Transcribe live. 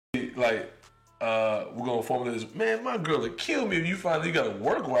like, we're gonna formulate this. Man, my girl would kill me if you find you got a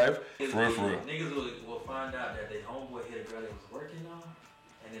work wife. For real. Niggas will find out that their homeboy hit a girl they was working on,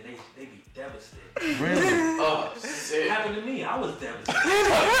 and then they be devastated. Really? Oh, shit. It happened to me. I was devastated.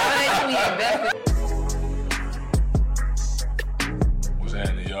 What's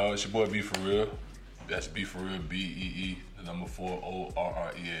happening, y'all? It's your boy B For Real. That's B For Real, BEE, the number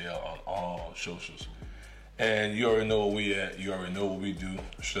 4ORREAL on all socials. And you already know where we at. You already know what we do.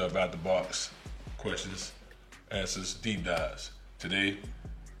 Straight up out the box. Questions, answers, deep dives. Today,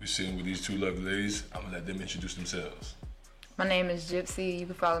 we're sitting with these two lovely ladies. I'm going to let them introduce themselves. My name is Gypsy. You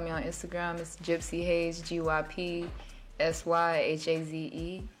can follow me on Instagram. It's Gypsy Hayes, GYPSYHAZE.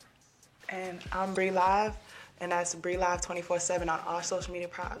 And I'm Bree Live, and that's Bree Live 24/7 on all social media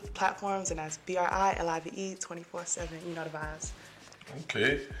platforms, and that's BRILIVE 24/7. You know the vibes.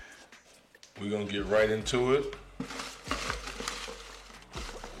 Okay. We're going to get right into it.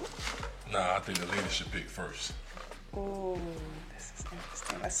 Nah, I think the ladies should pick first. Ooh, this is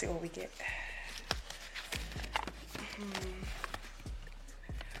interesting. Let's see what we get.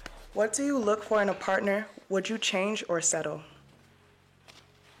 What do you look for in a partner? Would you change or settle?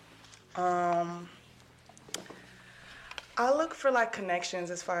 I look for like connections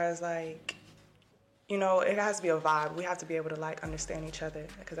as far as like, you know, it has to be a vibe. We have to be able to like understand each other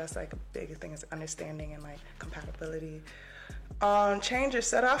because that's like a big thing is understanding and like compatibility. Change or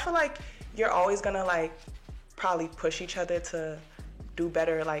settle. I feel like you're always gonna like probably push each other to do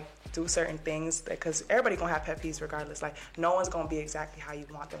better, like do certain things because everybody gonna have pet peeves regardless. Like no one's gonna be exactly how you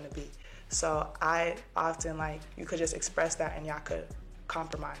want them to be. So I often like you could just express that and y'all could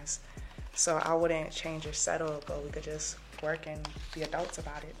compromise. So I wouldn't change or settle, but we could just work and be adults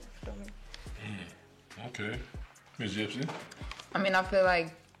about it. Feel me? Okay. Ms. Gypsy? I mean, I feel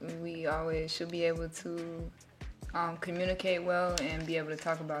like we always should be able to communicate well and be able to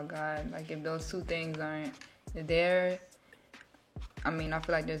talk about God. Like if those two things aren't there, I mean, I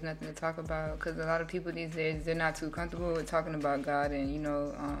feel like there's nothing to talk about because a lot of people these days, they're not too comfortable with talking about God and, you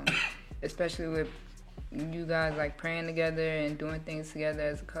know, especially with you guys like praying together and doing things together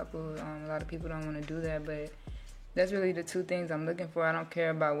as a couple. A lot of people don't want to do that, but that's really the two things I'm looking for. I don't care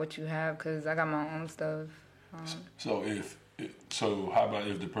about what you have because I got my own stuff. So how about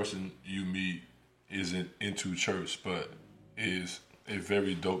if the person you meet isn't into church but is a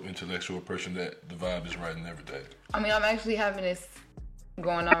very dope intellectual person that the vibe is right and everything? I mean, I'm actually having this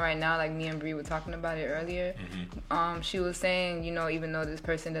going on right now. Like me and Bree were talking about it earlier. Mm-hmm. She was saying, you know, even though this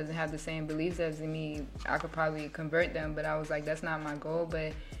person doesn't have the same beliefs as me, I could probably convert them. But I was like, that's not my goal.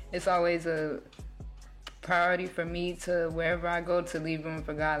 But it's always a priority for me to wherever I go to leave room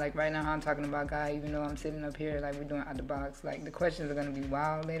for God. Like right now how I'm talking about God, even though I'm sitting up here like we're doing out the box, like the questions are gonna be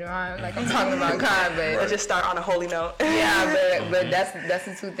wild later on. Like I'm talking about God, but let's just start on a holy note. Yeah, but that's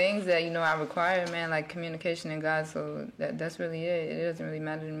the two things that, you know, I require, man, like communication and God. So that's really it. It doesn't really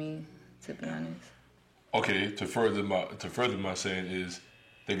matter to me, to be honest. Okay, to further my saying is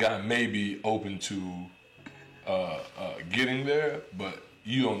the guy may be open to getting there, but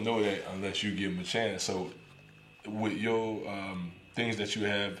you don't know that unless you give him a chance. So with your things that you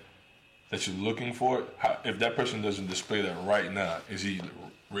have that you're looking for, if that person doesn't display that right now, is he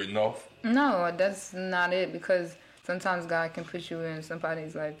written off? No, that's not it, because sometimes God can put you in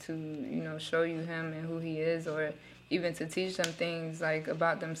somebody's life to, you know, show you him and who he is, or even to teach them things like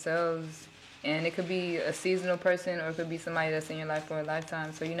about themselves. And it could be a seasonal person or it could be somebody that's in your life for a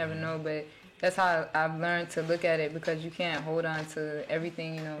lifetime. So you never know, but that's how I've learned to look at it, because you can't hold on to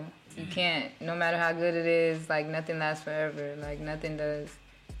everything, you know. You can't, no matter how good it is, like nothing lasts forever. Like nothing does,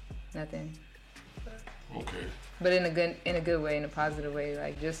 nothing. Okay. But in a good way, in a positive way.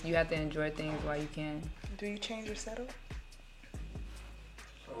 Like just you have to enjoy things while you can. Do you change or settle?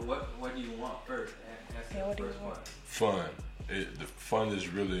 So what do you want first? Yeah, what do you want? Fun. The fun is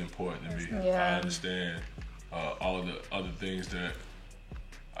really important to me. Yeah. I understand all of the other things that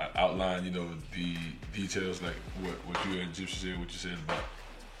I outlined, you know, the details like what you and Gypsy said, what you said about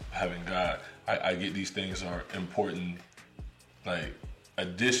having God. I get these things are important, like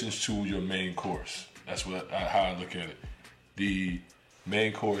additions to your main course. That's how I look at it. The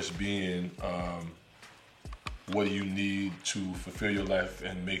main course being what do you need to fulfill your life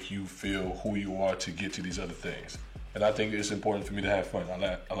and make you feel who you are to get to these other things. And I think it's important for me to have fun.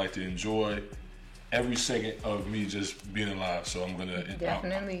 I like to enjoy every second of me just being alive. So I'm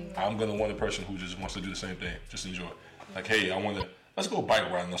gonna want a person who just wants to do the same thing, just enjoy. Like, hey, let's go bike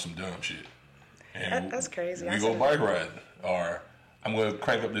riding on some dumb shit. And that's crazy. We go bike riding, or I'm gonna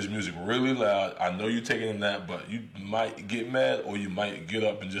crank up this music really loud. I know you're taking a nap, but you might get mad, or you might get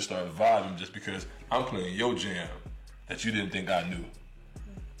up and just start vibing just because I'm playing your jam that you didn't think I knew.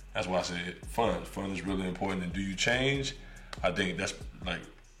 That's why I said fun. Fun is really important. And do you change? I think that's like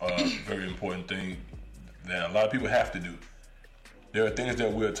a very important thing that a lot of people have to do. There are things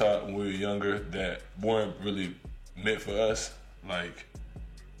that we were taught when we were younger that weren't really meant for us. Like,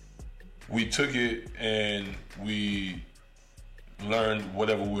 we took it and we learned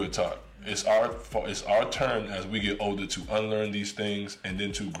whatever we were taught. It's our turn as we get older to unlearn these things and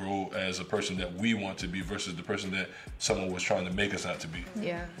then to grow as a person that we want to be versus the person that someone was trying to make us out to be.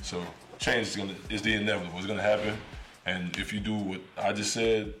 Yeah. So change is the inevitable. It's gonna happen, and if you do what I just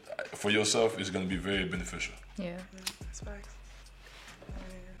said for yourself, it's gonna be very beneficial. Yeah. That's facts.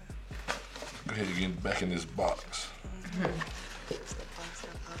 Go ahead and get back in this box. It's the box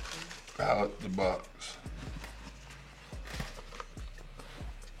that popped in. Out the box.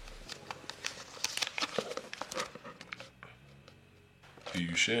 Do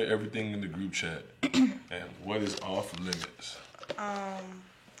you share everything in the group chat? And what is off limits?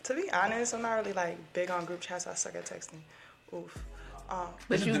 To be honest, I'm not really like big on group chats. I suck at texting. Oof.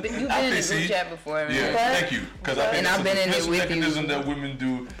 But you've been in the group chat before, right? Yeah, thank you. Because I think I've been in it with mechanism you. that women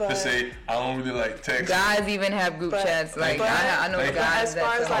do to say, I don't really like text. Guys even have group chats. Like I know guys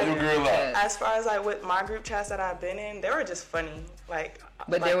that as far as like with my group chats that I've been in, they were just funny.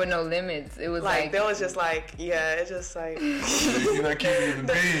 But there were no limits. It was like there was just like it's just like you're not keeping it in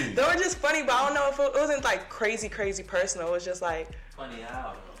the bean. They were just funny, but I don't know if it wasn't like crazy personal. It was just like funny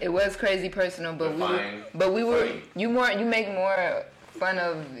how. It was crazy personal, but we were you make more fun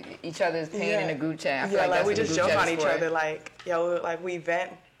of each other's pain in the group chat. I feel like we just joke on each other, like we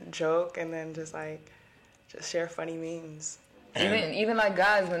vent, joke, and then just share funny memes. Even like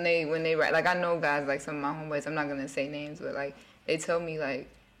guys when they write, like I know guys, like some of my homeboys, I'm not gonna say names, but like they tell me like,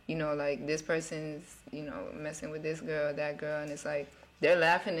 you know, like this person's, you know, messing with this girl, that girl, and it's like they're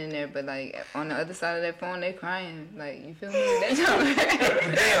laughing in there, but like on the other side of that phone, they crying. Like, you feel me?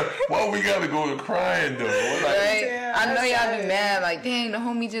 Damn, why we gotta go to crying though? Right? Yeah, I know y'all be mad. Like, dang, the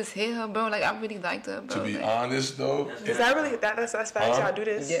homie just hit her, bro. Like, I really liked her, bro. To be honest though, is that really that's facts? Y'all do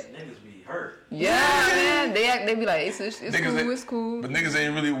this? Yeah. Niggas be hurt. Yeah, man. They be like, it's cool, it's cool. But niggas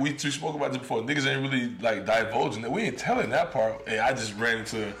ain't really. We spoke about this before. Niggas ain't really like divulging that. We ain't telling that part. Hey, I just ran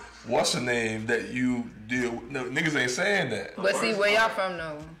into what's the name that you deal with. No, niggas ain't saying that. But see, where y'all from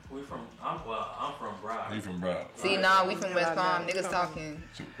though? I'm from Broward. You from Broward? See, nah, we from West Palm. Niggas talking.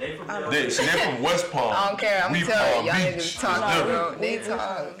 They from they're from West Palm. I don't care. I'm telling y'all niggas talking, bro. They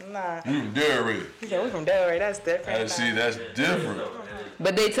talk. Nah. We from Delray. Yeah, we from Delray. That's different. See, that's different.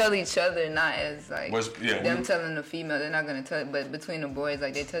 But they tell each other, not as like them telling the female. They're not gonna tell it, but between the boys,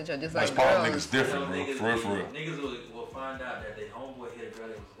 like they tell each other just like West Palm girls. niggas different, bro. For real. Niggas will find out that they homeboy hit a girl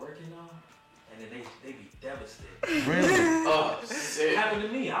they was working on, and then they be devastated. Really? Oh, shit. It happened to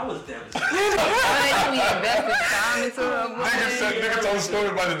me. I was devastated. Why you invested time into her? Nigga told a story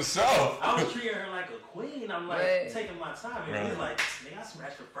about himself. I was treating her like a queen. I'm like taking my time, and he's like, nigga, I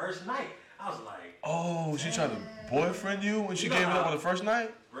smashed her first night. I was like, oh, she tried to boyfriend you when she gave it up on the first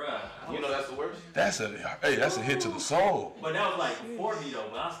night? Bruh. You know that's the worst? That's a hit to the soul. But that was like before me though,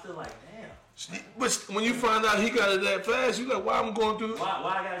 but I was still like, damn. But when you find out he got it that fast, you like, why I'm going through?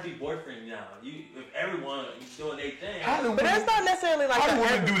 Why I gotta be boyfriend now? If everyone is doing their thing. But that's not necessarily like how do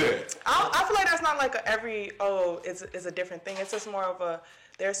women do that? I feel like that's not like it's a different thing. It's just more of a,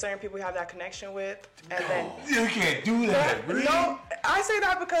 there are certain people you have that connection with, and then you can't do that. Really? No, I say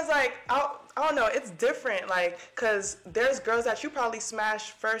that because like I don't know, it's different. Like, cause there's girls that you probably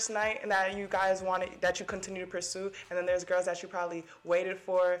smashed first night and that you guys wanted, that you continue to pursue, and then there's girls that you probably waited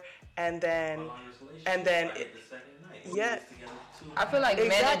for, and then yeah. I feel like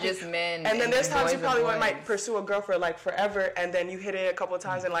men are just men. And then there's times you probably boys. might pursue a girl for like forever, and then you hit it a couple of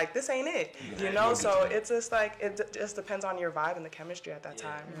times and like, this ain't it, you know? So it's just like, it just depends on your vibe and the chemistry at that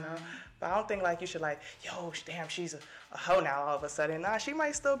time, you know? But I don't think like you should like, yo, damn, she's a hoe now all of a sudden. Nah, she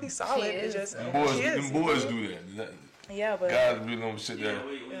might still be solid. It's just, them boys do that. Yeah, but guys really don't sit there. Yeah,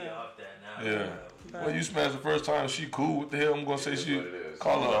 we off that now. Yeah. Well, you smashed the first time, she cool. What the hell I'm gonna say she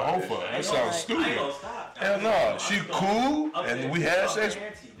call her a hoe for? That sounds stupid. I ain't gonna stop. Hell no, she cool, and we had sex.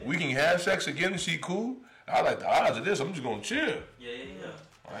 We can have sex again, and she cool. I like the odds of this. I'm just gonna chill. Yeah.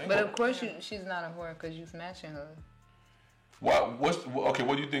 But of course, she's not a whore because you smashing her. What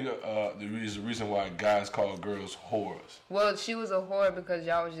do you think the reason why guys call girls whores? Well, she was a whore because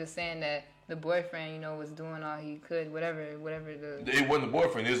y'all was just saying that the boyfriend, you know, was doing all he could, whatever the. It wasn't the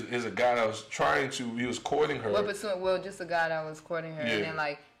boyfriend. It's a guy that was he was courting her. Well, just a guy that was courting her, and then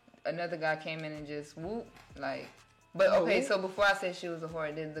like another guy came in and just whoop, like. But okay, so before I said she was a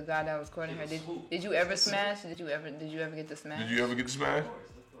whore, did the guy that was courting her, did you ever smash? Did you ever get to smash? Did you ever get to smash?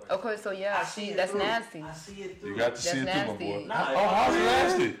 for it. Of course, so yeah, I see it that's through. nasty. I see it through. You got to see it That's through, my boy. nasty. Nah, Oh, how's it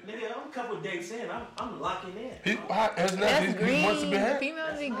nasty? Nigga, I'm a couple dates in. I'm locking in. That's nasty. That's He green. wants to be had.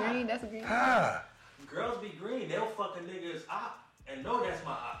 Females be green. That's green. Ah, Girls be green. They'll fuck a nigga's op and know that's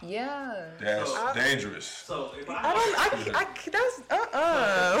my op. Yeah. that's So- dangerous. So if That's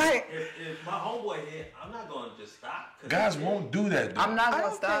like, if my homeboy hit, I'm not gonna just stop. 'Cause Guys he won't do that, though. I'm not I gonna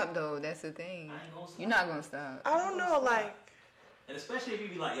don't stop think- though. That's the thing. I ain't gonna stop. You're not gonna stop. I don't know, like, And especially if you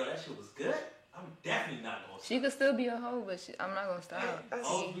be like, yo, that shit was good. I'm definitely not gonna stop. She could still be a hoe, but I'm not gonna stop.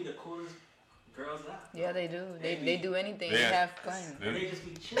 Always be the coolest girls out. Yeah, they do. They do anything. Yeah. They have fun. They just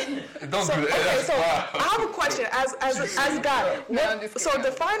be chilling. Don't so, do that. okay, That's so wild. I have a question as a guy. No, I'm just So kidding.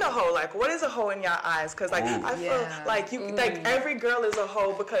 define a hoe. Like, what is a hoe in your eyes? Because like Ooh. I feel Yeah. like Ooh. like every girl is a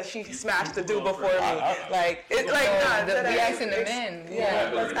hoe because she smashed the dude before me. Like it, like So nah, we that- asking the it's- men.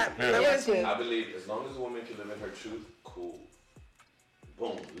 Yeah, Yeah. that's it. I believe as long as a woman can live in her truth, cool.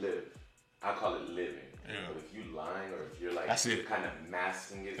 Boom, live. I call it living. Yeah. But if you lying or if you're like That's it. kind of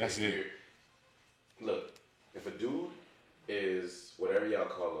masking it, That's if it. you're- Look, if a dude is whatever y'all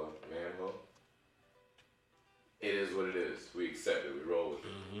call a man hoe, it is what it is. We accept it. We roll with it.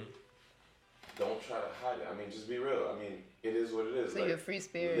 Mm-hmm. Don't try to hide it. I mean, just be real. I mean, it is what it is. So like, you're a free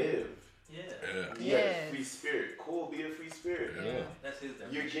spirit. Live. Yeah. Yeah. Yeah, Yes. free spirit. Cool, be a free spirit. Yeah. That's his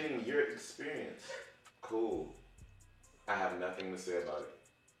You're definition. getting your experience. Cool. I have nothing to say about it.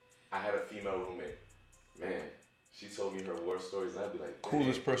 I had a female roommate. Man, she told me her war stories, and I'd be like, "Dang."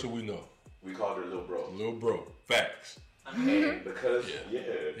 Coolest person we know. We called her Lil Bro. Little bro. Facts. And because, Yeah.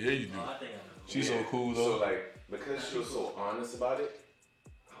 Yeah, you do. Oh, I think I know. She's yeah. so cool, So, though. like, because she was so honest about it,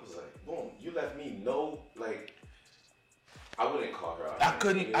 I was like, boom, you let me know, like, I wouldn't call her out. I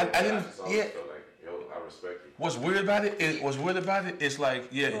couldn't- I didn't- just always yeah. felt like, yo, I respect you. What's weird about it? It's like,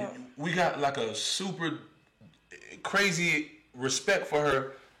 yeah, we got like a super crazy respect for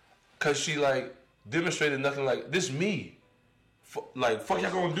her because she like demonstrated nothing like this. Me, like fuck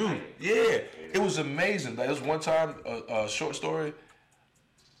y'all gonna do? Yeah, it was amazing. Like, there was one time a short story.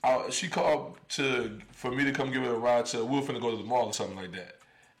 She called for me to come give her a ride to. We were finna go to the mall or something like that,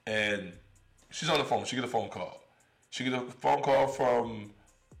 and she's on the phone. She get a phone call. She get a phone call from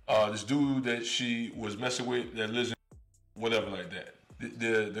this dude that she was messing with that lives in whatever like that.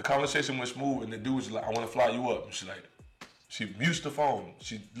 The conversation went smooth, and the dude was like, "I want to fly you up." And she mutes the phone.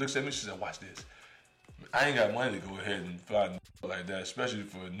 She looks at me. She said, "Watch this. I ain't got money to go ahead and fly like that, especially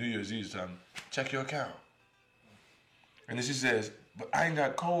for New Year's Eve time. Check your account." And then she says, "But I ain't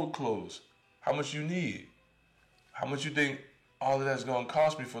got cold clothes. How much you need? How much you think all of that's gonna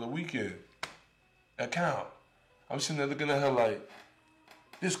cost me for the weekend? Account." I'm sitting there looking at her like,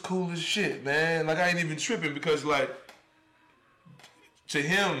 this cool as shit, man. Like, I ain't even tripping because, like, to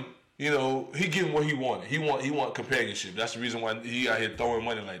him, you know, he getting what he wanted. He want companionship. That's the reason why he out here throwing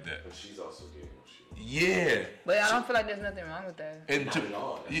money like that. But she's also getting what she Yeah. But I don't feel like there's nothing wrong with that. And Not at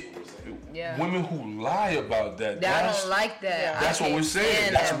all. That's what we're saying. Yeah. women who lie about that, I that's, don't like that. Yeah. I that's what can't we're saying.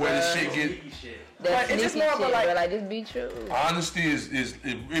 stand That's that, where the bruh. shit get. Sneaky shit. That But it's just sneaky more of a, shit, like- but like just be true. Honesty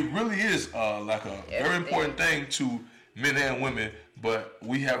it really is like a very Everything. important thing to men and women, but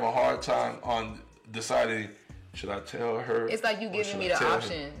we have a hard time on deciding, should I tell her? It's like you or giving should me I the tell him?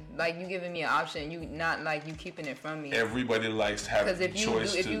 option. Like you giving me an option. You not like you keeping it from me. Everybody likes having Because the if you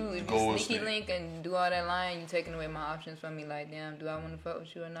choice if to you go sneaky and link and do all that lying, you taking away my options from me. Like damn, do I want to fuck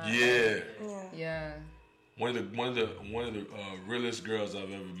with you or not? Yeah. Yeah. One of the realest girls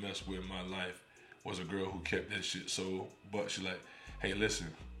I've ever messed with in my life was a girl who kept that shit so. But she like, hey, listen,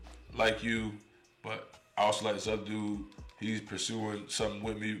 like you, but I also like this other dude. He's pursuing something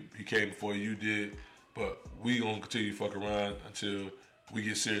with me. He came before you did, but we gonna continue to fuck around until we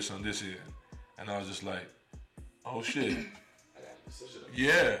get serious on this end. And I was just like, oh shit, I got a decision.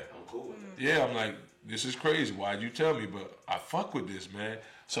 yeah. I'm cool with it. Yeah, I'm like, this is crazy. Why'd you tell me? But I fuck with this, man.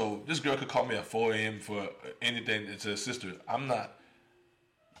 So this girl could call me at 4 a.m. for anything to her sister. I'm not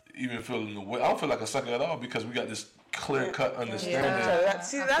even feeling the way. I don't feel like a sucker at all because we got this clear-cut understanding. Yeah.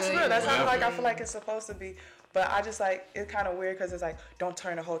 So that's I feel real. That's you. how like I Yeah. feel like it's supposed to be. But I just like it's kind of weird because it's like don't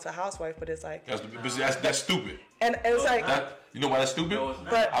turn a hoe to a housewife, but it's like That's stupid. and it's like You know why that's stupid? No, it's not.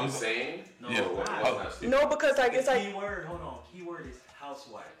 But- I'm I'm saying, No, yeah. it's not. that's not stupid. no because like it's like Key word, hold on. Key word is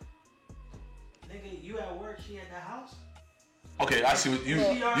housewife. Nigga, you at work, she at the house? Okay, I see what you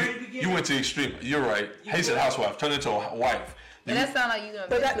went to the extreme. You're right. He said housewife, turned into a wife. And that sound like you gonna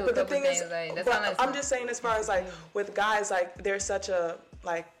But be that, through a but the couple thing things. is, Like, that but sound like I'm just saying as far as like with guys, like there's such a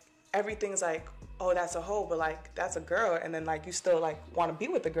like everything's like oh that's a hoe, but like that's a girl, and then like you still like want to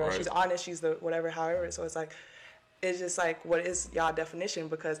be with the girl. Right. She's honest. She's the whatever, however. So it's like it's just like, what is y'all definition?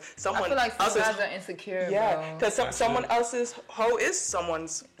 Because I someone feel like some else's, guys are insecure, yeah, bro. because someone else's hoe is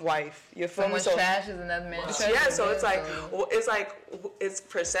someone's wife. You feel Someone's me? So trash is another man's treasure. yeah, so it's like, so- well, it's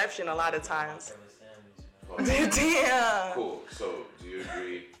perception a lot of times. Kevin Sandwich, you know? Damn. Cool. So, do you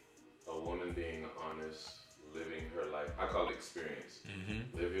agree a woman being honest, living her life? I call it experience.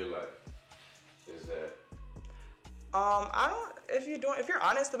 Live your life. Is that I don't. If you're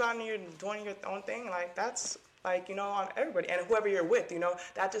honest about it and you're doing your own thing, like that's like on everybody and whoever you're with,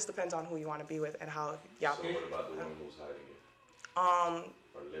 that just depends on who you want to be with and how y'all. so? What about the woman who's hiding it?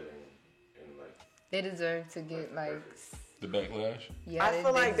 Or living in like? They deserve to get like. The backlash. Yeah, I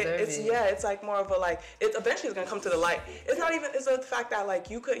feel like deserve it's it. it's like more of a like it eventually is gonna come to the light. It's not even it's the fact that like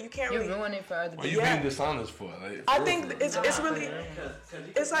you can't You really. ruin it for other What people. you being dishonest for? Like, I for think real. it's really Because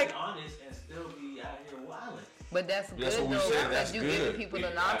you it's can like- be honest and still be out here wilding. But that's good That's what we though, said, because that's you good. giving people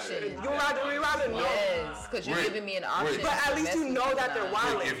an option. you rather know. Yes, because you're Wait, giving me an option. wait. But at to least mess you with know you that they're now.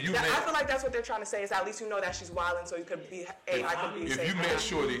 wilding. If you I met- feel like that's what they're trying to say is at least you know that she's wilding, so you could be. Hey, I could be If safe. you met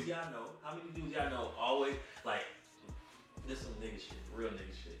Shorty, How many dudes y'all know always like this some nigga shit, real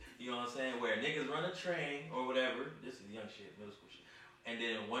nigga shit. You know what I'm saying? Where niggas run a train or whatever. This is young shit, middle school shit. And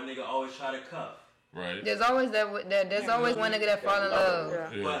then one nigga always try to cuff. right? There's always there's always one nigga that fall in love.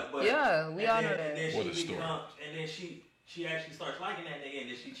 Yeah. Yeah. But Yeah, we all know And that. then What a she story. becomes, and then she actually starts liking that nigga, and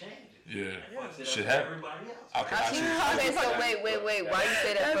then she changes. Yeah. And fucks it up Shit for happen. everybody else. I can Okay, so wait. Why you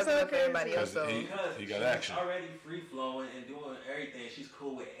say that That's fucking so up for everybody else Because though? Because he got she's action. already free flowing and doing everything. She's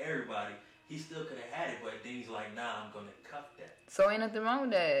cool with everybody. He still could have had it, but then he's like, nah, I'm gonna cuff that. So ain't nothing wrong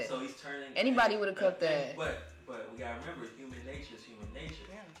with that. So he's turning. Anybody would've cuffed that. But we gotta remember, human nature is human nature.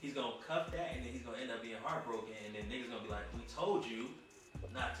 Yeah. He's gonna cuff that, and then he's gonna end up being heartbroken, and then niggas gonna be like, we told you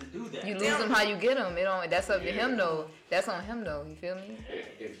not to do that. You lose them how you get them. It don't. That's up to him though. That's on him though. You feel me?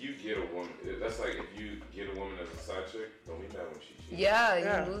 If you get a woman, that's like if you get a woman as a side chick, don't be mad when she cheats. Yeah,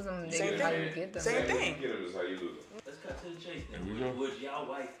 Yeah. you lose them. Same Niggas, how thing. you get them. Same thing. You get them is how you lose them. Let's cut to the chase There then. we go. Would y'all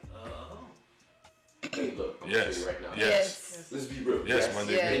wife a hoe? Hey, look, I'm Yes. gonna tell you right now. Yes. Let's be real. Yes, my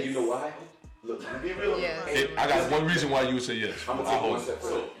nigga. Yes. And you know why? Look, let me be real. Yes. Hey, I got one reason why you would say yes. I'm I gonna take hold one it. step.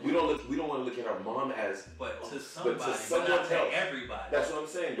 So we don't want to look at our mom as. But to somebody, but someone not to else. everybody. That's what I'm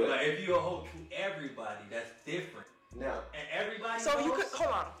saying. But Like if you're a hoe to everybody, that's different. now, And everybody. So you knows- could hold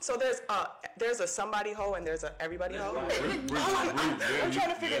on. So there's a somebody hoe and there's a everybody hoe. That's right. I'm trying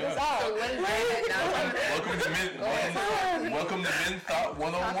to figure this out. So what is that? Welcome to Welcome to Men Thought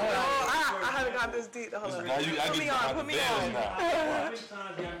 101. Oh, I haven't got this deep. Hold on. Now you, I Put get me behind on. the Put me veils on. now. How many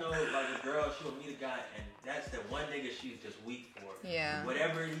times y'all know like a girl, she'll meet a guy and that's the one nigga she's just weak for. Yeah.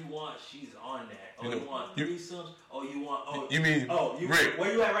 Whatever he wants, she's on that. Oh, You you, know, want you- threesomes? Oh, you want? Oh, You mean Rick?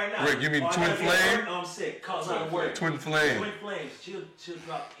 Where you at right now? Rick, you mean Oh, I twin gotta get flame? work. Oh, I'm sick. Cause out of work. Twin flame. Twin flames. She'll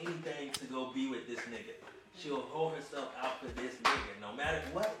drop anything to go be with this nigga. She'll hold herself out for this nigga, no matter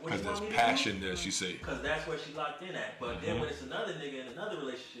what. What Because you want there's me to passion there, she say. Because that's where she locked in at. But then when it's another nigga in another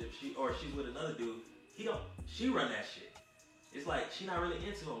relationship, she's with another dude, she run that shit. It's like she not really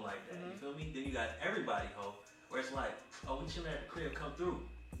into him like that. You feel me? Then you got everybody hoe, where it's like, oh, we chilling at the crib, come through.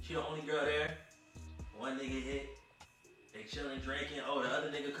 She the only girl there. One nigga hit. They chilling, drinking. Oh, the other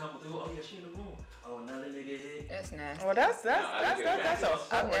nigga coming through. Oh yeah, she in the room. Oh, another nigga hit. That's nasty. Well, that's a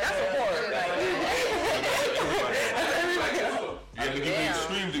horror. You have to give the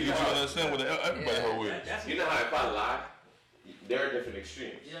extreme to get you to understand what everybody her with. That's you know how if I lie, there are different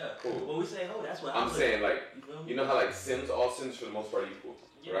extremes. Yeah. Cool. When we say hoe, that's what I'm saying like, You feel me? you know how like sins, all sins for the most part equal,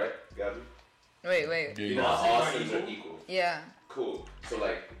 Yeah. right? Gabby? Wait. You know Yeah. how all sins are equal. Yeah. Cool. So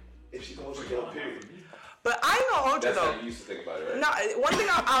like, if she goes to jail, period. But I ain't gonna hold you That's though. how you used to think about it, right? No, one thing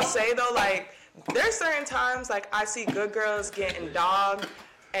I'll say though, like there's certain times like I see good girls getting dogged,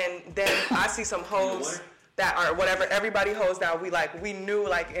 and then I see some hoes that are whatever everybody hoes that we knew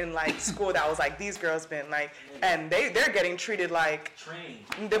like in like school that was like these girls been like, and they're getting treated like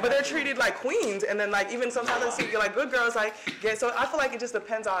Trained. but they're treated like queens, and then like even sometimes I see like good girls like get so I feel like it just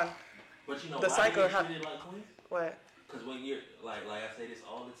depends on But you know the why cycle they get ha- treated like queens? what. Because when you're like I say this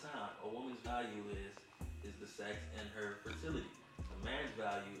all the time, a woman's value is the sex and her fertility. A man's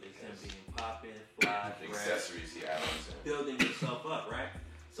value is him being popping, fly, fresh, Accessories, yeah, I understand. building yourself up, right?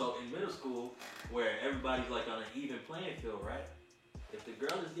 So in middle school, where everybody's like on an even playing field, right? If the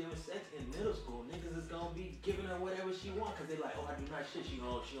girl is giving sex in middle school, niggas is gonna be giving her whatever she want, cause they like, oh, I do nice shit. She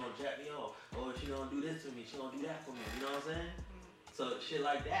gonna jack me off, or she gonna do this to me. She gonna do that for me. You know what I'm saying? So shit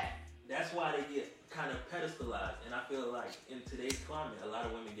like that. That's why they get kind of pedestalized, and I feel like in today's climate, a lot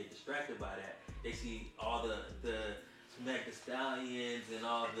of women get distracted by that. They see all the Meg the Stallions and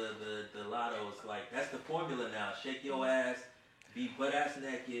all the lottos. Like that's the formula now. Shake your ass, be butt ass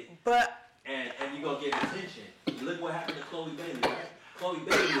naked, But and you gonna get attention. You look you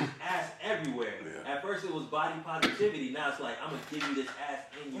baby is ass everywhere. At first it was body positivity. Now it's like, I'm going to give you this ass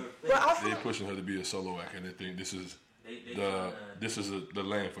in your face. They're pushing her to be a solo act, and they think this is the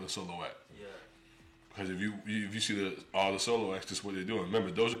land for the solo act. Yeah. Because if you see all the solo acts, that's what they're doing.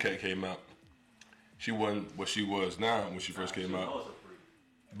 Remember, Doja Cat came out. She wasn't what she was now when she first came out.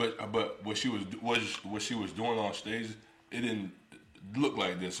 But what she was doing on stage, it didn't look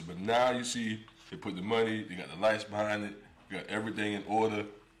like this. But now you see, they put the money, they got the lights behind it, you got everything in order.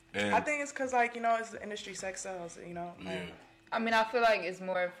 And I think it's because, like, you know, it's the industry, sex sells, you know. yeah. I mean, I feel like it's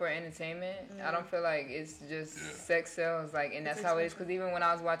more for entertainment. I don't feel like it's just sex sells, like, and that's how it is. Because even when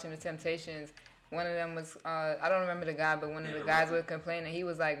I was watching The Temptations, one of them was, I don't remember the guy, but one of the guys was complaining. He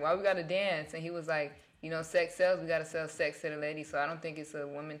was like, why we got to dance? And he was like, you know, sex sells, we got to sell sex to the ladies. So I don't think it's a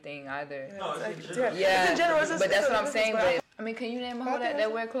woman thing either. No, It's it's in general. But that's what I'm saying. But I mean, can you name a hoe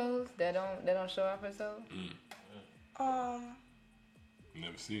that wear clothes that don't show off herself?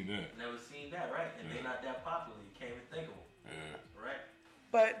 Never seen that. Never seen that, right? And they're not that popular. You can't even think of them. Yeah. Right?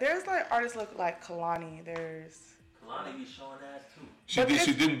 But there's, like, artists look like Kalani. There's... Kalani be showing ass too.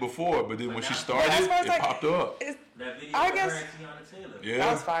 She didn't before, but then when she started, that's why it it's like, popped up. That video I with guess- her and Tiana Taylor. Yeah.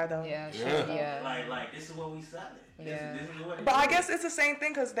 That was fire, though. Like this is what we selling. Yeah. This is what it But I is. guess it's the same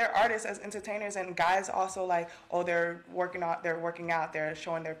thing because they're artists as entertainers, and guys also like, oh, they're working out, they're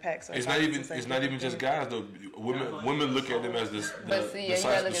showing their pecs. So It's like not the even. same It's not thing. even just guys though. Women look at them as this But see, the you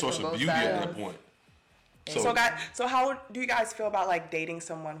gotta look the at source from of both beauty at that sides. point. So how do you guys feel about like dating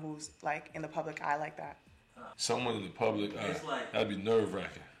someone who's like in the public eye like that? Someone in the public, It's like- that'd be nerve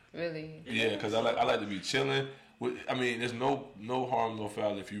wracking. Really? Yeah, because I like to be chilling. I mean, there's no harm, no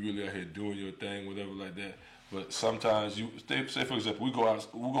foul if you really out here doing your thing, whatever like that. But sometimes say for example, we go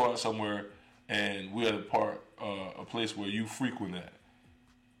out somewhere and we're at a place where you frequent at.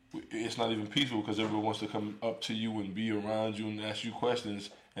 It's not even peaceful because everyone wants to come up to you and be around you and ask you questions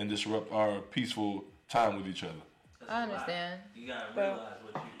and disrupt our peaceful time with each other. I understand. You gotta realize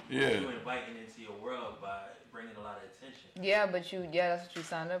what you're inviting into your world by bringing a lot of attention. Yeah, but that's what you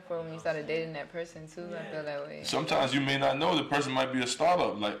signed up for when you started dating that person too. I feel that way. Sometimes you may not know the person might be a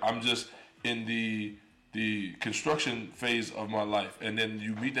startup. Like I'm just in the construction phase of my life, and then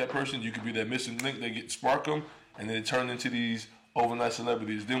you meet that person, you could be that missing link. They spark them, and then they turn into these overnight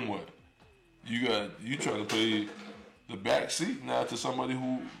celebrities. Then what? You trying to play the back seat now to somebody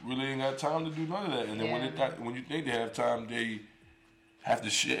who really ain't got time to do none of that. And then when you think they have time, they have to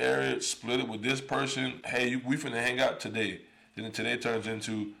share it, split it with this person. Hey, we finna hang out today. Then today turns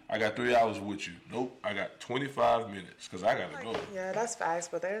into, I got 3 hours with you. Nope, I got 25 minutes because I gotta go. Yeah, that's facts.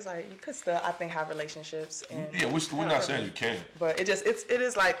 But there's like you could still, I think, have relationships. And Yeah, we're not saying you can't. But it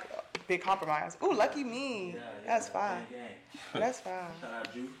is like a big compromise. Ooh, lucky me. That's fine. That's fine. Shout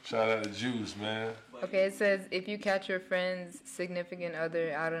out, Juice. Shout out to Juice, man. Okay, it says if you catch your friend's significant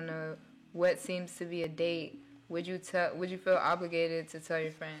other out on what seems to be a date, would you feel obligated to tell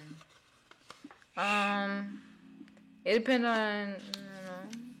your friend? It depends on.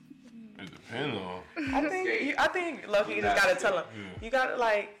 It depends on. I think Loki, you just gotta tell him. Yeah. You gotta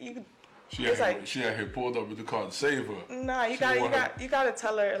like you. She It's out like- here pulled up with the car to save her. Nah, you gotta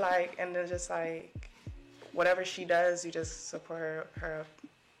tell her like, and then just like whatever she does, you just support her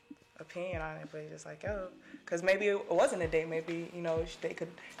opinion on it. But you're just like, yo, because maybe it wasn't a date. Maybe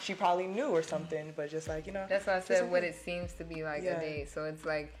she probably knew or something. But just like That's why I said what it seems to be like Yeah. a date. So it's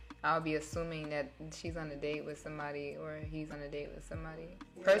like I'll be assuming that she's on a date with somebody or he's on a date with somebody.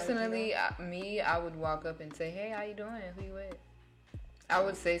 Personally, I would walk up and say, hey, how you doing? Who you with? I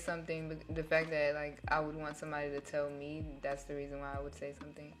would say something, but the fact that like I would want somebody to tell me, that's the reason why I would say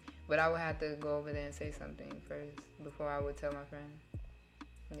something. But I would have to go over there and say something first before I would tell my friend.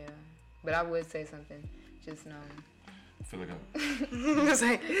 Yeah. But I would say something. Just know. I feel like I'm... It's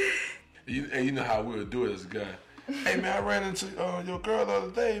like, You know how we'll do it as a guy. Hey man, I ran into your girl the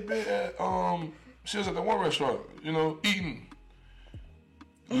other day, man. She was at the one restaurant, eating.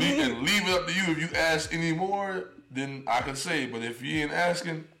 And leave it up to you. If you ask any more, then I could say. But if you ain't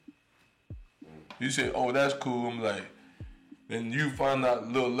asking, you say, "Oh, that's cool." I'm like, then you find out a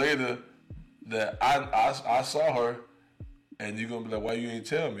little later that I saw her, and you're gonna be like, "Why you ain't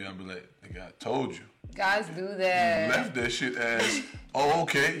tell me?" I'll be like, "Nigga, I told you." Guys do that. You left that shit as, oh,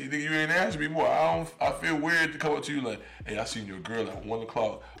 okay. You think you ain't asked me more? I feel weird to come up to you like, hey, I seen your girl at 1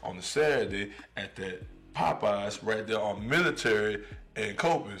 o'clock on the Saturday at that Popeyes right there on Military and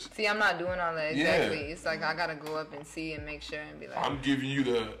Copus. See, I'm not doing all that exactly. Yeah. It's like I gotta go up and see and make sure and be like, I'm giving you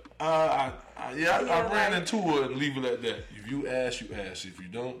the, I ran into her and leave it at that. If you ask, you ask. If you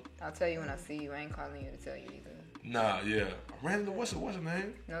don't, I'll tell you when I see you. I ain't calling you to tell you either. nah, yeah. I ran into, what's her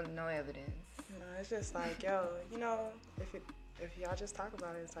name? No evidence. it's just like, yo, if if y'all just talk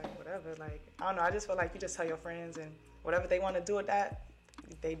about it, it's like whatever. Like I don't know. I just feel like you just tell your friends and whatever they want to do with that,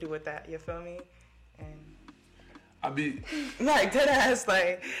 they do with that. You feel me? And I be like dead ass,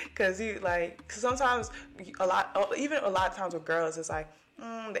 like, cause sometimes even a lot of times with girls, it's like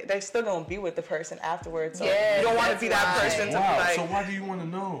they still gonna be with the person afterwards. So Yeah, you don't want to that's be that why. person to wow. be like. So why do you want to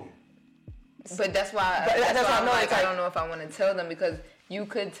know? But that's why. But That's that's why why I I'm know like, it's I like- don't know if I want to tell them because you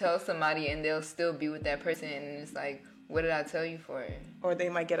could tell somebody and they'll still be with that person, and it's like, what did I tell you for? Or they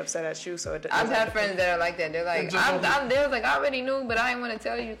might get upset at you. So I've had friends that are like that. They're like, It just they was like, I already knew, but I didn't want to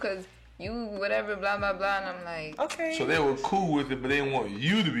tell you because you whatever, blah blah blah, and I'm like, okay. So they were cool with it, but they didn't want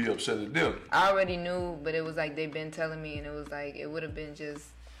you to be upset at them. I already knew, but it was like they've been telling me, and it was like it would have been just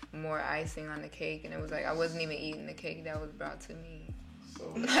more icing on the cake, and it was like I wasn't even eating the cake that was brought to me.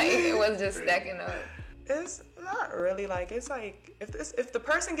 So Like it was just stacking up. It's not really like it's like if the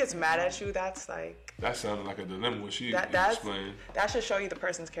person gets mad at you, that's like That sounded like a dilemma what she that's explained. that should show you the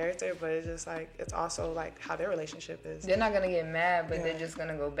person's character, but it's just like it's also like how their relationship is. They're not gonna get mad, but Yeah. they're just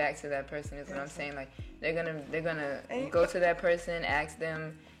gonna go back to that person. Is what I'm saying. Like they're gonna And- go to that person, ask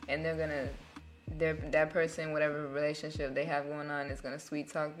them, and that person, whatever relationship they have going on, is gonna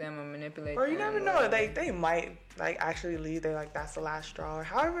sweet talk them or manipulate Or them. you never know, they might like actually leave. They're like that's the last straw, or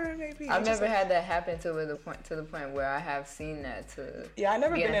however it may be. I've It's just never like- had that happen to the point where I have seen that. Yeah, I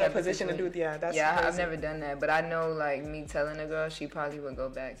never be been in a type of position to do situation. it. Yeah, that's yeah, I've crazy. never done that, but I know like me telling a girl, she probably would go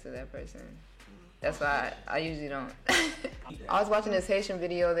back to that person. That's why I usually don't. I was watching this Haitian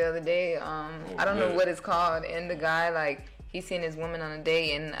video the other day. I don't know man. what it's called, and the guy like he seen his woman on a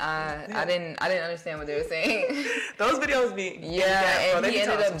date, and I didn't understand what they were saying. Those videos be Yeah, bro, and they he be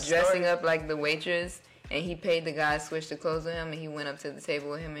ended telling up some dressing stories. up like the waitress, and he paid the guy to switch the clothes with him, and he went up to the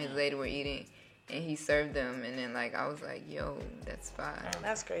table with him and his lady were eating, and he served them, and then like I was like, yo, that's fine.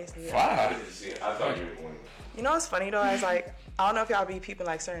 That's crazy. Yeah. I Five. didn't see it. I thought you were going. You know what's funny though? Is like I don't know if y'all be peeping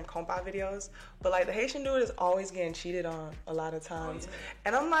like certain compa videos, but like the Haitian dude is always getting cheated on a lot of times,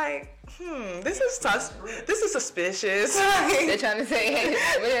 and I'm like, this is suspicious. They're trying to say,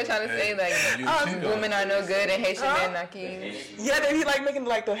 what they're trying to say, like You cheat on women are no good and Haitian men not keen. Yeah, they be like making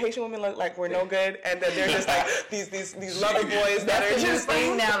like the Haitian women look like we're no good, and then they're just like these lover boys that That's are the new just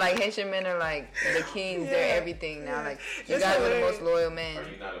thing like. now. Like Haitian men are like the kings. They're Yeah, everything now. Like you It's guys are the hilarious. most loyal men. Are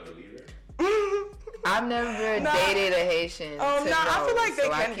you not a believer? I've never Nah. dated a Haitian. Oh to no, I know, feel like they so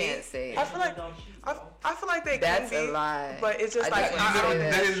can I be. can't say. I feel like I feel like they That's can be. a lie. But it's just I like just I wanna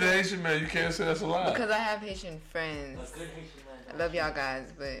don't. say that. Dated an Asian man, you can't say that's a lie. Because I have Haitian friends. A good Haitian man. I love y'all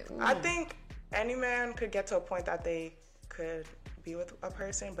guys, but ooh. I think any man could get to a point that they could be with a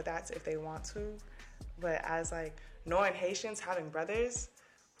person, but that's if they want to. But as like knowing Haitians having brothers,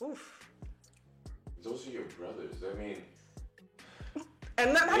 oof. Those are your brothers. I mean,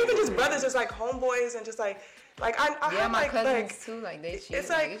 And not even just brothers, just like homeboys and just like I yeah, have my like cousins too. Like they cheat. it's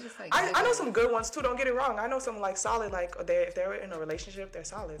like, it's just like I know some good ones too. Don't get it wrong. I know some like solid like if they're in a relationship, they're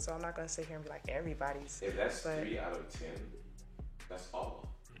solid. So I'm not gonna sit here and be like everybody's. if that's But- 3 out of 10, that's all.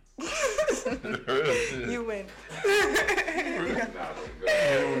 Real shit. You win. Nah,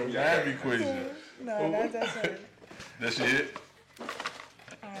 go. Math equation. No, that's it. That's it.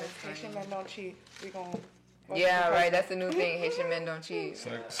 Haitian men don't cheat. We gon' Yeah, right. That's the new thing. Haitian men don't cheat.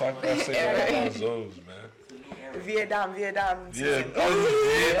 Soccer say all those, man. Vietnam. Yeah,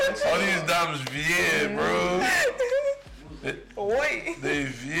 all these diamonds Viet, bro. Wait. They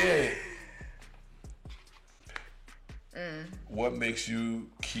Viet. What makes you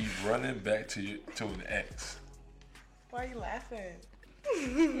keep running back to an ex? Why are you laughing?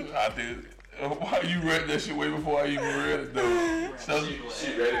 I think why you read that shit way before I even read it though. So,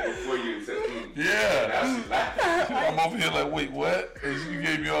 She read it before you said, yeah, now she laughing. I'm over here like, wait, what? And she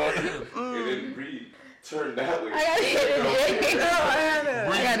gave me all. It didn't read. Turn that way. I gotta hit the J. No, I had it.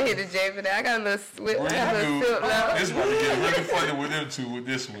 I gotta hit the J for that. I got a little slip. I got a little Dude, silk now. this about to get really funny with them two with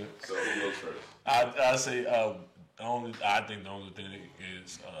this one. So who goes first? I say I think the only thing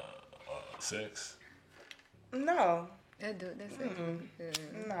is sex. No. That dude, that's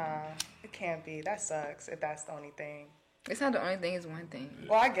it. Nah. It can't be. That sucks if that's the only thing. It's not the only thing. It's one thing.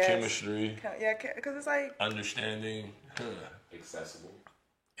 Well, I guess. Chemistry, Yeah, because it's like, understanding. Accessible.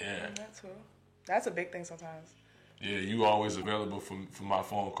 Yeah, that's true. That's a big thing sometimes. yeah. You always available for my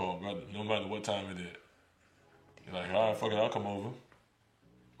phone call, brother. No matter what time it is. You're like, all right, fuck it, I'll come over.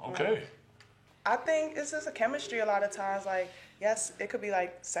 Okay. I think it's just a chemistry a lot of times. Like, yes, it could be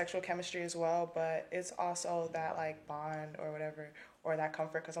like sexual chemistry as well, but it's also that like bond or whatever, or that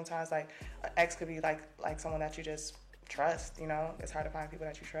comfort. Because sometimes like an ex could be like someone that you just trust. You know, it's hard to find people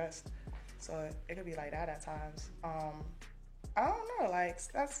that you trust, so it could be like that at times. I don't know. Like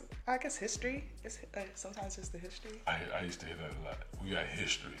that's, I guess, history. It's sometimes just the history. I used to hear that a lot. We got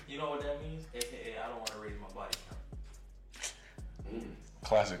history. You know what that means? AKA, I don't want to raise my body count.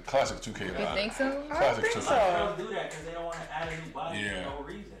 Classic 2K You line. think so? I don't Classic think 2K. so. Girls do that because they don't want to add a new body Yeah. for no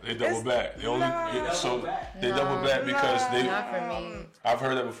reason. They double back. They only No. they double back because they. Not for me. I've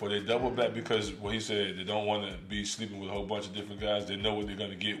heard that before. They double back because what he said, they don't want to be sleeping with a whole bunch of different guys. They know what they're going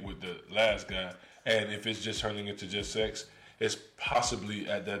to get with the last guy, and if it's just turning into just sex, it's possibly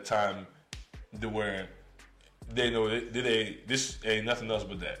at that time to where they know this ain't nothing else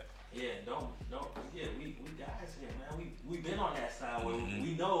but that. Yeah, don't. Yeah, we guys here, man. We've been on that side where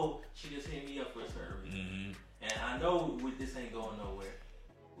we know she just hit me up for a certain reason, and I know this ain't going nowhere.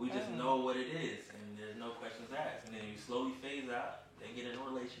 We just know what it is, and there's no questions asked. And then you slowly phase out. They get in a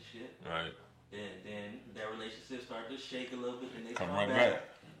relationship. Right. Then that relationship start to shake a little bit, and they Come come right back. back.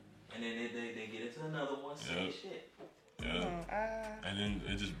 And then they get into another one, same Yep. shit. Yeah. And then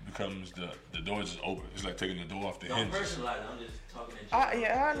it just becomes the door just open. It's like taking the door off the Don't hinges. personalize it. I'm just talking in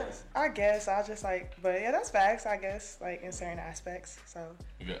general. I guess I just like, but yeah, that's facts. I guess like in certain aspects. So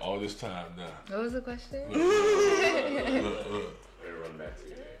You got all this time now. What was the question? Look. They run back to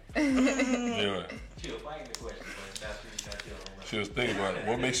you. Yeah. She was fighting the question, but that's your own. She was thinking about it.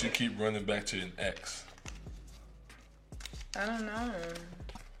 What makes you keep running back to an ex? I don't know.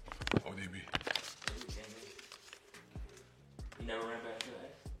 ODB. You never ran back to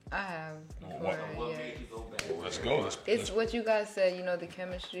that? I have before, What yeah. made you go back? Let's go. It's what you guys said, the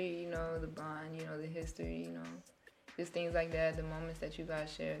chemistry, the bond, the history, just things like that, the moments that you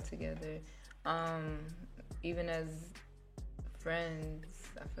guys shared together. Even as friends,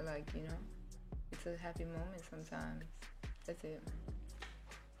 I feel like, it's a happy moment sometimes. That's it.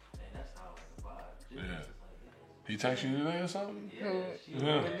 Man, that's how it's a vibe. Yeah. He text you today or something? Yeah, she was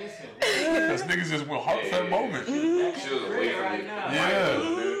Yeah. missing. Because niggas just want heartfelt moment. She was away from right you. now. Yeah.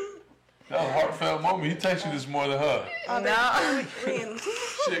 That was a heartfelt moment. He texted you this more than her. No.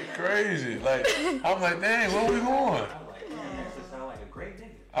 Shit crazy. Like, I'm like, dang, where we going? I'm like, man, that just sound like a great nigga.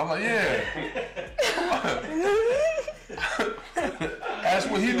 I'm like, yeah. That's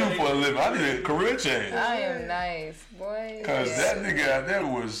what he do for a living. I need a career change. I am nice, boy. Because that nigga out there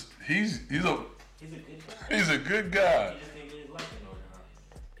was, he's a He's a good guy. he's a good guy. He just didn't get his life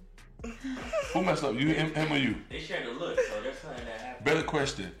in order, huh? Who messed up? You, him or you? They shared a look, so there's something that happened. Better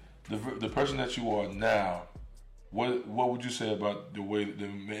question. The person that you are now, what would you say about the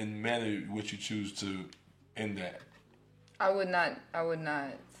manner in which you choose to end that? I would not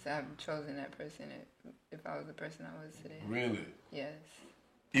have chosen that person if I was the person I was today. Really? Yes.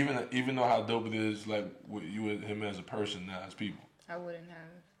 Even though how dope it is, like with you and him as a person, not as people. I wouldn't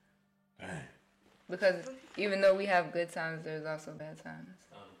have. Dang. Because even though we have good times, there's also bad times.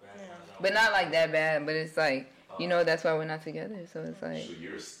 Yeah. But not like that bad, but it's like, that's why we're not together. So it's like, So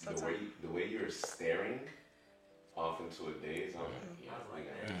you're the way you're staring off into a daze. I'm like,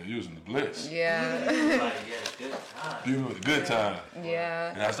 Yeah, you was in the bliss. yeah. Like, yeah, good time. You remember the good time.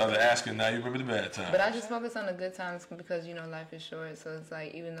 Yeah. And I started asking, now you remember the bad time. But I just focus on the good times because, life is short. So it's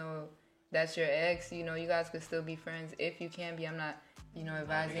like, even though that's your ex, you guys could still be friends if you can be. I'm not,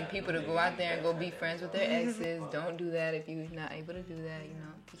 advising people to go out there and go be friends with their exes. Don't do that if you're not able to do that,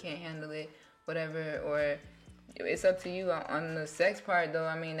 If you can't handle it, whatever. Or it's up to you. On the sex part, though,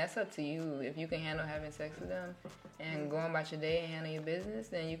 I mean, that's up to you. If you can handle having sex with them and going about your day and handle your business,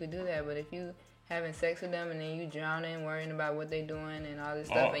 then you could do that. But if you having sex with them and then you drowning, worrying about what they doing and all this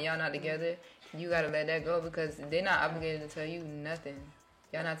stuff, and y'all not together, you got to let that go because they're not obligated to tell you nothing.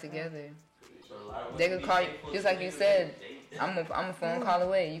 Y'all not together. They could call you, just like you said, I'm a phone call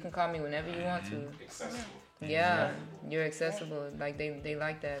away. You can call me whenever you want to. accessible. Yeah, you're accessible. Like, they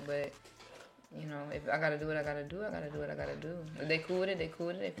like that. But, if I got to do what I got to do, I got to do what I got to do. If they cool with it, they cool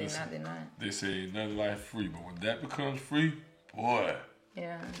with it. If they not, they're not. They say none life free, but when that becomes free, boy,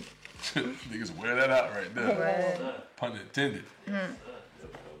 Yeah. niggas wear that out right there. But, Pun intended.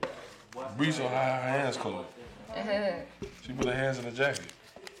 Breeze on how her hands cold. She put her hands in the jacket.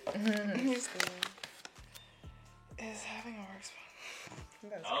 Is having a work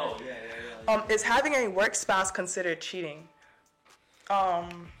spouse? Oh, yeah. Is having a work spouse considered cheating?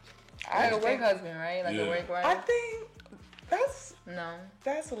 like a work husband, right? Like Yeah. a work wife? I think No.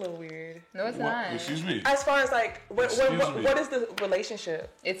 that's a little weird. No, it's What? not. Excuse me. As far as like, Excuse me. what is the relationship?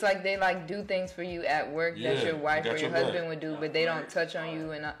 It's like they do things for you at work that Yeah, your wife got or your your back. husband would do, but they don't touch on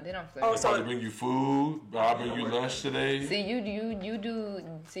you and they don't flirt. Oh, I'll so- probably bring you food. I'll bring you lunch today. See, you do.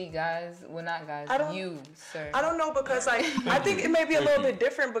 See, guys. Well, not guys. I don't- You, sir. I don't know because like I think it may be a little bit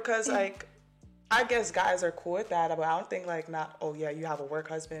different because like I guess guys are cool with that, but I don't think like not. Oh yeah, you have a work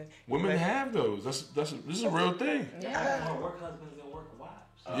husband. Women have those. This is a real thing. Yeah. More work husbands than work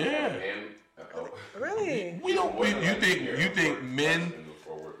wives. Yeah. Really? We don't. You think men?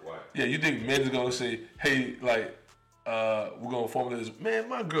 Yeah, you think men's gonna say, hey, like, we're gonna form this. Man,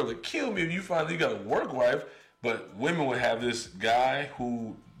 my girl would kill me if you find you got a work wife. But women would have this guy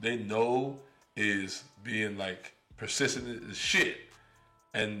who they know is being like persistent as shit,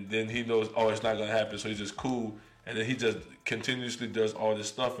 and then he knows, oh, it's not gonna happen, so he's just cool, and then he just continuously does all this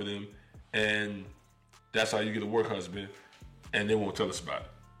stuff for them, and that's how you get a work husband, and they won't tell us about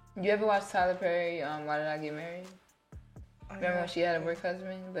it. You ever watch Tyler Perry? Why Did I Get Married? Remember when she had a work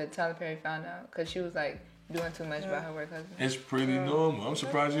husband, but Tyler Perry found out because she was like doing too much about her work husband. It's pretty normal. I'm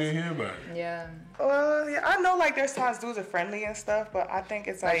surprised you didn't hear about it. Yeah. Well, yeah, I know like there's times dudes are friendly and stuff, but I think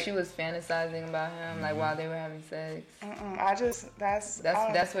it's Like like she was fantasizing about him, like while they were having sex. I just that's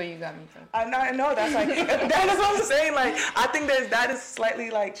That's where you got me from. I know that's like that is what I'm saying. Like I think that is slightly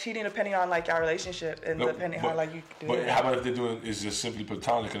like cheating depending on like your relationship and depending how like you do But it. how about if they're doing is just simply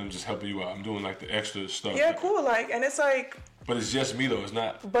platonic and I'm just helping you out? I'm doing like the extra stuff. Yeah, cool. Like, and it's like, But it's just me though. It's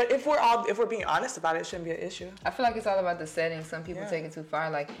not. but if we're being honest about it, it shouldn't be an issue. I feel like it's all about the setting. Some people take it too far.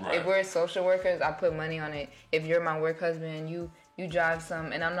 Like Right. if we're social workers, I put money on it. If you're my work husband, you drive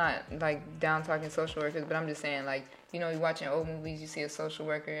some, and I'm not like down talking social workers, but I'm just saying like, you know, you watching old movies, you see a social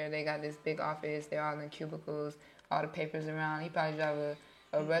worker, they got this big office, they're all in cubicles, all the papers around. He probably drive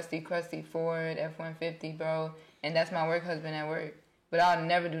a rusty, crusty Ford F-150, bro, and that's my work husband at work. But I'll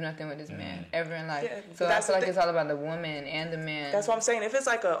never do nothing with this man ever in life. Yeah, so I that's feel the like thing. it's all about the woman and the man. That's what I'm saying. If it's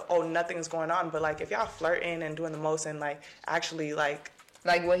like nothing's going on, but like if y'all flirting and doing the most and like actually like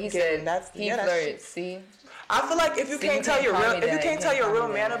Like what he said, that's- he yeah, that's flirts. See, I feel like if you See, can't you tell can't your call real me if you that. can't You tell can't your call real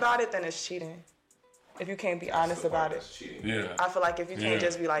me man that. about it, then it's cheating. If you can't be honest about it. Yeah. I feel like if you can't Yeah.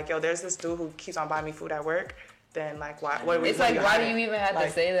 just be like, yo, there's this dude who keeps on buying me food at work, then like why? What are we it's like doing why behind do it? you even have to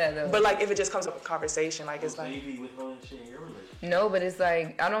Like, say that though? But like if it just comes up in conversation, like it's So like you be withholding shit in your relationship. No, but it's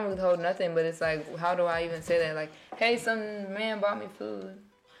like I don't withhold nothing. But it's like, how do I even say that? Like, hey, some man bought me food.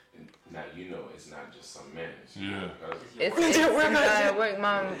 Now you know it's not just some man. It's Yeah. your cousin. It's Your work not husband. at work,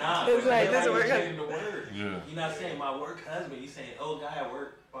 mom. Nah, It's like, this this is work changing the word. Yeah. You're not saying my work husband. You're saying, oh, guy at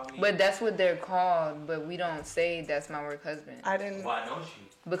work bought me. But that's what they're called. But we don't say that's my work husband I didn't. Why don't you?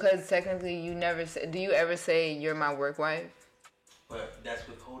 because technically you never say. Do you ever say you're my work wife? But that's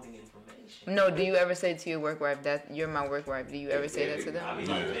withholding information. No. Do you ever say to your work wife that you're my work wife? Do you ever say that to I them? be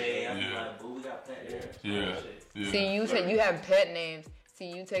Yeah, like, hey, I be yeah. like, boo, we got pet names. Yeah. Shit. Yeah. See, you said you have pet names. See,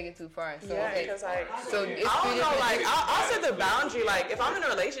 you take it too far. So Yeah, okay. because like. So it's I don't three know, different- like I'll set the boundary. Like if I'm in a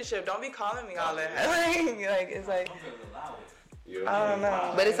relationship, don't be calling me all that. Like it's like I'm gonna allow it. I don't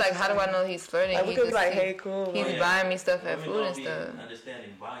know. But it's like, how do I know he's flirting? Like we He could be just- like, he- hey, cool. He's like- buying me stuff at Women food don't and be stuff. understanding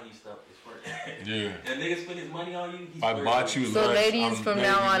buying you stuff is flirting. Yeah. That nigga spend his money on you. He's I flirting. bought you So lunch. ladies, I'm from letting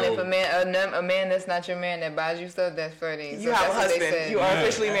now you on, know. if a man that's not your man that buys you stuff, that's flirting. You So have a that's what they husband. said. You are Yeah.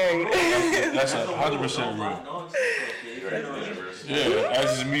 officially married. That's That's a 100% rule. real. No, it's You're in the universe. Yeah,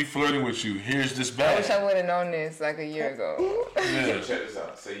 as is me flirting with you. Here's this I wish bag. I would have known this like a year ago. So Yeah. check this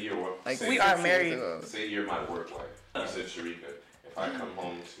out. Say you're Like say, We 6 are years married. ago. say you're my work wife. You said Sharika. If I come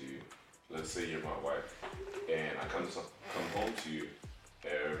home to you, let's say you're my wife, and I come home to you,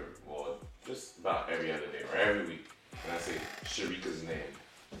 just about every other day or every week, and I say Sharika's name.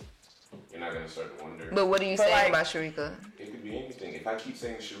 You're not gonna start to wonder. But what are you But, saying like- about Sharika? It could be anything. If I keep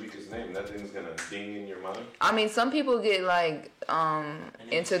saying Sharika's name, nothing's gonna ding in your mind. I mean, some people get like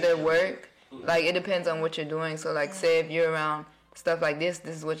into their work. Like it depends on what you're doing. So like, say if you're around stuff like this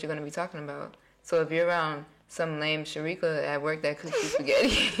is what you're gonna be talking about. So if you're around some lame Sharika at work that cooks you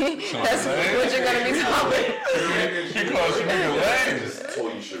spaghetti, that's lame? what you're gonna be talking. She calls Sharika I lame. just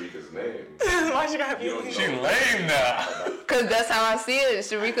told you Sharika's name. Why you gotta You don't be? She know. lame now. Cause that's how I see it.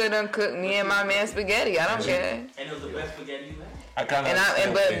 Sharika done cook me and my man spaghetti. I don't care. And it was the best spaghetti you had. I kind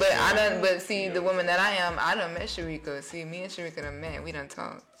of. But see the woman that I am, I done met Sharika. See me and Sharika done met. We done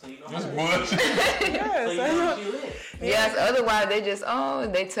talked. So you know This how bullshit. so you know how she live. Yes. Otherwise they just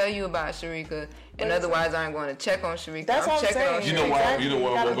they tell you about Sharika, and otherwise aren't going to check on Sharika. That's what I'm checking saying. on You know Sharika. why? Exactly. You know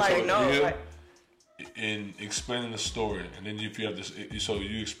why? gotta, What's like, up know, here? like- In explaining the story, and then if you have this, so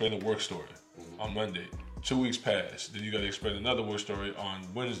you explain the work story on Monday. 2 weeks pass, then you got to explain another work story on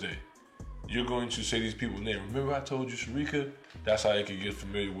Wednesday. You're going to say these people's name. Remember I told you Sharika? That's how you can get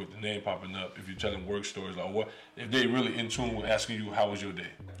familiar with the name popping up if you're telling work stories. Like what if they really in tune with asking you how was your day?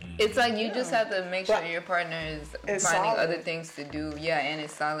 It's like you just have to make sure But your partner is it's finding solid. other things to do. Yeah, and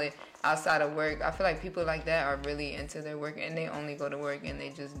it's solid outside of work. I feel like people like that are really into their work and they only go to work and they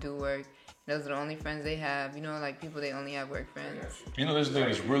just do work Those are the only friends they have. You know, like people they only have work friends. You know, this thing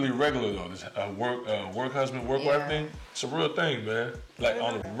is really regular though. This work husband, work wife thing. It's a real thing, man. Like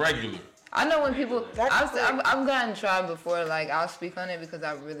on a regular. I know when people, I've gotten tried before, like, I'll speak on it because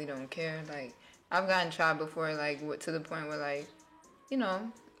I really don't care. Like, I've gotten tried before, like, to the point where, like, you know,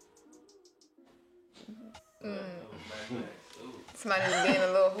 somebody was being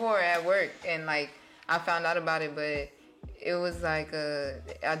a little whore at work, and, like, I found out about it, but it was, like,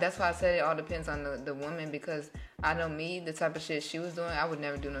 that's why I said it all depends on the woman, because I know me, the type of shit she was doing, I would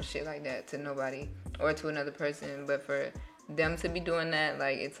never do no shit like that to nobody or to another person, but for them to be doing that,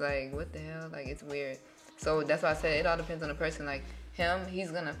 like, it's like, what the hell? Like, it's weird. So that's why I said it all depends on the person. Like, him,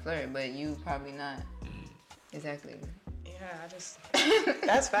 he's gonna flirt, but you probably not. Exactly. Yeah,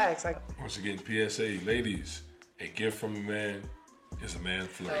 that's facts. Like, once again, PSA, ladies, a gift from a man is a man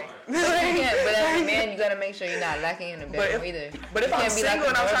flirt. But as a man, you gotta make sure you're not lacking in the bedroom either. But if I'm single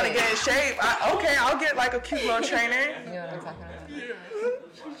and I'm trying to get in shape, I'll get like a cute little trainer. You know what I'm talking about? Yeah,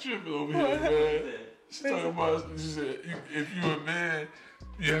 she's tripping over here, man. She's talking about, she said, if you're a man,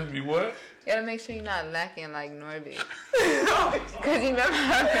 you have to be what? You gotta make sure you're not lacking like Norbit. Because you remember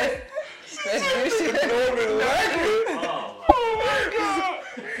how Norbit lacking? Oh my God.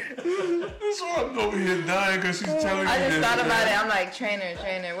 This one I'm over here dying because she's telling me I just this, thought about man. it. I'm like,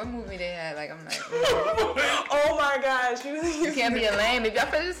 trainer. What movie they had? Like, I'm like, oh my gosh. You can't be a lame. I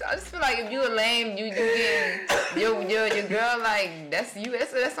just feel like if you a lame, you getting your girl, like, that's you.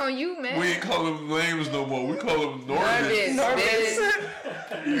 That's on you, man. We ain't call them lames no more. We call them Norbits. Don't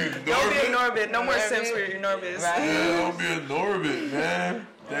be a Norbit. No more Sims for your Norbits. Right. Yeah, don't be a Norbit, man.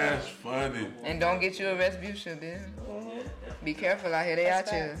 That's funny. And don't get you a Respucia, bitch. Be careful out here. They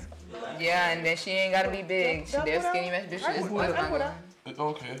out you. Yeah, and then she ain't gotta be big. They're skinny Respucias.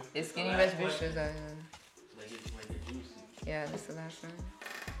 Okay. It's skinny Respucias out here. Yeah, that's the last one.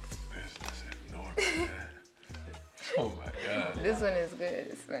 Norbit, man. Oh my God. This one is good.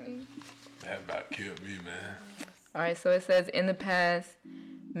 It's funny. That about killed me, man. All right, so it says, in the past,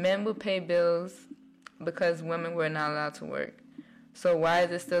 men would pay bills because women were not allowed to work. So why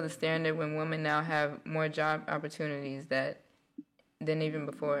is it still the standard when women now have more job opportunities than even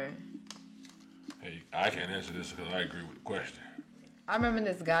before? Hey, I can't answer this because I agree with the question. I remember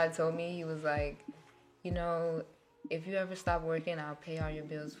this guy told me, he was like, you know, if you ever stop working, I'll pay all your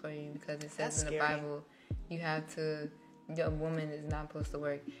bills for you because it says in the Bible, you have to, a woman is not supposed to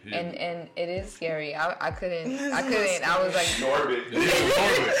work. Yeah. And it is scary. I couldn't, I was like, Norbit. This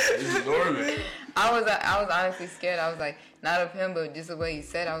is Norbit. I was honestly scared. I was like, not of him, but just the way he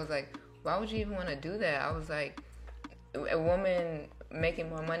said, I was like, why would you even want to do that? I was like, a woman making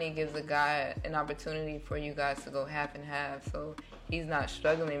more money gives a guy an opportunity for you guys to go half and half. So he's not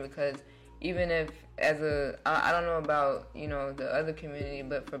struggling because even if I don't know about, you know, the other community,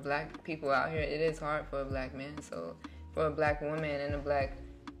 but for black people out here, it is hard for a black man. So for a black woman and a black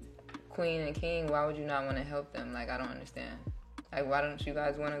queen and king, why would you not want to help them? Like, I don't understand. Like, why don't you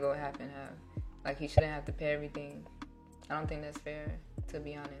guys want to go half and half? Like, he shouldn't have to pay everything. I don't think that's fair, to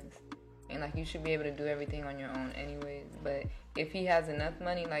be honest. And, like, you should be able to do everything on your own anyways. But if he has enough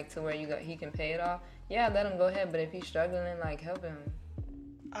money, like, to where he can pay it off, yeah, let him go ahead. But if he's struggling, like, help him.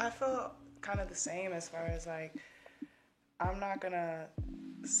 I feel kind of the same as far as, like, I'm not going to,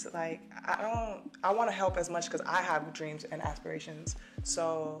 like, I want to help as much because I have dreams and aspirations.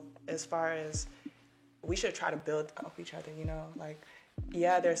 So as far as we should try to build up each other, you know? Like,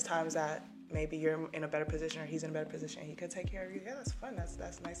 yeah, there's times that maybe you're in a better position or he's in a better position. He could take care of you. Yeah, that's fun.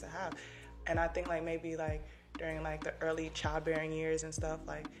 That's nice to have. And I think, like, maybe, like, during, like, the early childbearing years and stuff,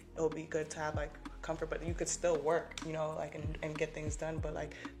 like, it would be good to have, like, comfort, but you could still work, you know, like, and get things done. But,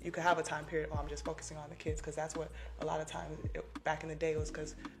 like, you could have a time period, I'm just focusing on the kids, because that's what a lot of times, back in the day, was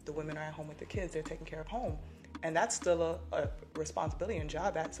because the women are at home with the kids. They're taking care of home. And that's still a responsibility and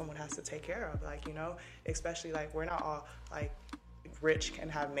job that someone has to take care of, like, you know, especially, like, we're not all, like, rich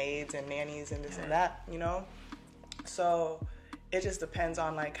and have maids and nannies and this and that, you know? So it just depends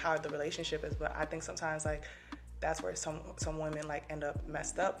on, like, how the relationship is. But I think sometimes, like, that's where some women, like, end up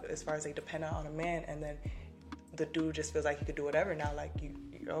messed up as far as they depend on a man, and then the dude just feels like he could do whatever. Now, like,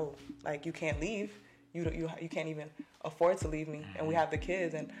 you can't leave. You can't even afford to leave me, and we have the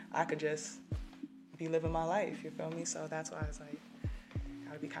kids, and I could just be living my life, you feel me? So that's why it's like,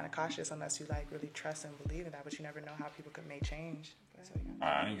 gotta be kind of cautious unless you, like, really trust and believe in that, but you never know how people could make change. So,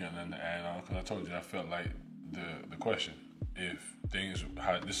 yeah. I ain't got nothing to add on, because I told you I felt like the question, if this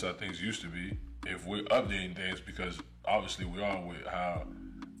is how things used to be, if we're updating things, because obviously we are with how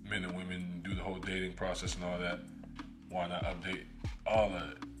men and women do the whole dating process and all that, why not update all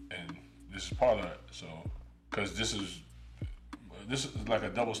of it? And this is part of it. So, because this is this is like a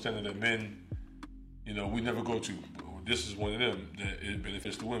double standard that men, you know, we never go to. This is one of them that it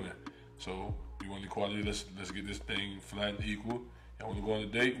benefits the women. So we want equality. Let's get this thing flat and equal. And when we go on a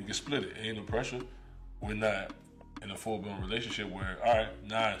date, we can split it. Ain't no pressure. We're not in a full-blown relationship where, all right,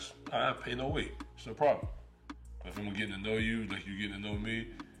 nice, I pay no weight. It's no problem. But if I'm getting to know you like you getting to know me,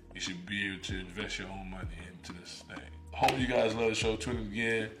 you should be able to invest your own money into this thing. Hope you guys love the show. Tune in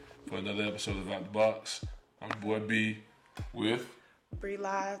again for another episode of Out the Box. I'm your boy B with Bree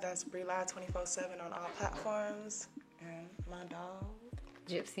Live. That's Bree Live 24/7 on all platforms. And my dog,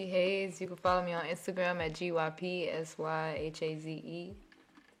 Gypsy Hayes. You can follow me on Instagram at GYPSYHAZE.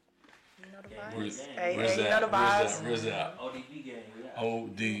 You know the Where's vibes. that? Hey, you know the vibes. Where's that? ODB game. Yeah.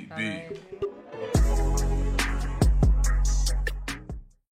 ODB. All right.